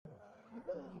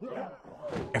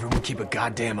Everyone keep a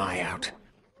goddamn eye out.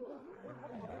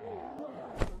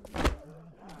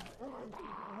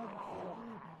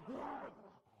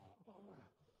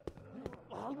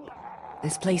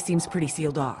 This place seems pretty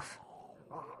sealed off.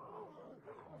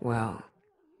 Well...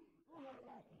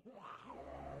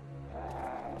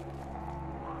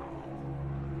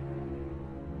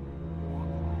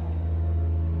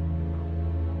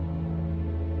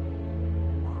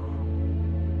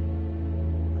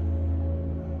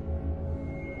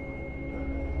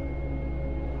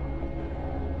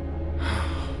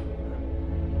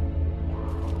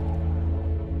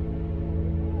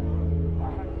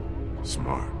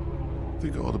 Smart.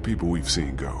 Think of all the people we've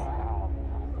seen go.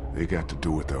 They got to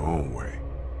do it their own way.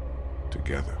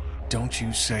 Together. Don't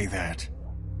you say that.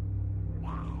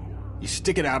 You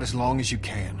stick it out as long as you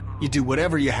can. You do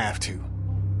whatever you have to.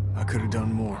 I could have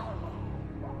done more.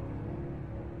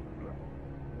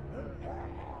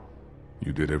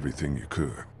 You did everything you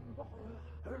could.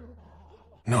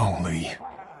 No, Lee.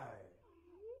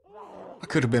 I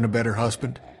could have been a better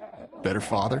husband, better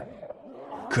father,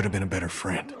 could have been a better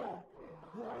friend.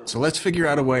 So let's figure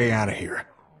out a way out of here.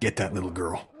 Get that little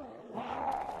girl.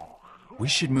 We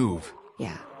should move.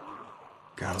 Yeah.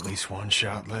 Got at least one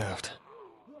shot left.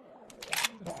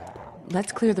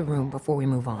 Let's clear the room before we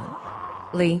move on.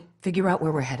 Lee, figure out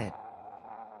where we're headed.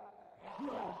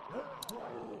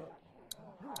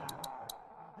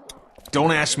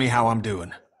 Don't ask me how I'm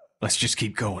doing. Let's just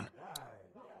keep going.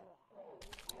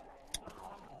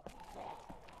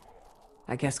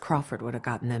 I guess Crawford would have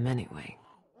gotten them anyway.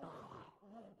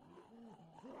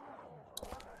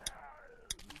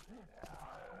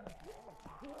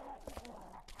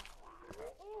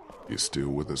 You still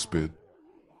with us, Spid?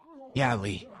 Yeah,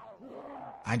 Lee.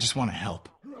 I just want to help.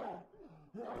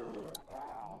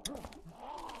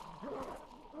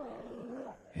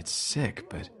 It's sick,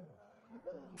 but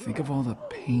think of all the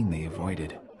pain they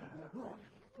avoided.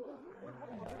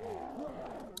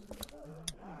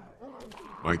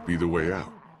 Might be the way out.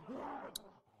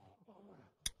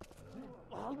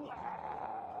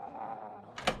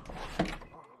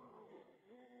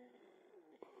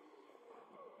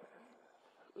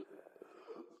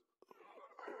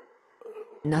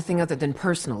 Nothing other than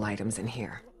personal items in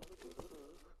here.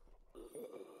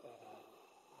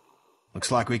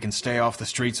 Looks like we can stay off the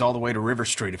streets all the way to River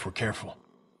Street if we're careful.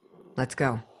 Let's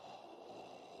go.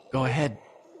 Go ahead.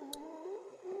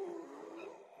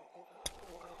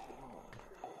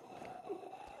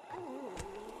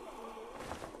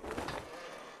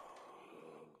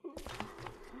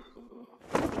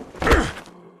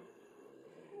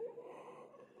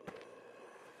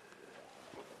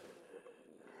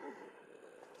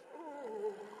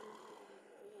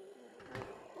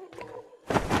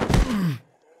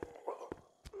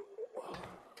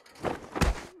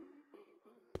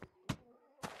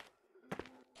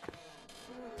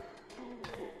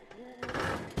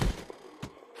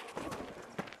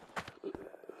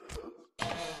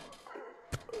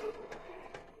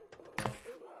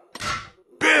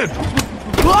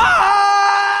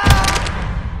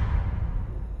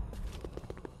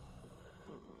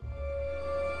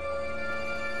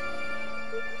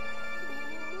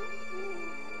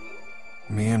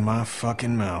 Me and my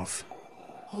fucking mouth.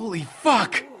 Holy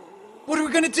fuck! What are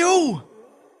we gonna do?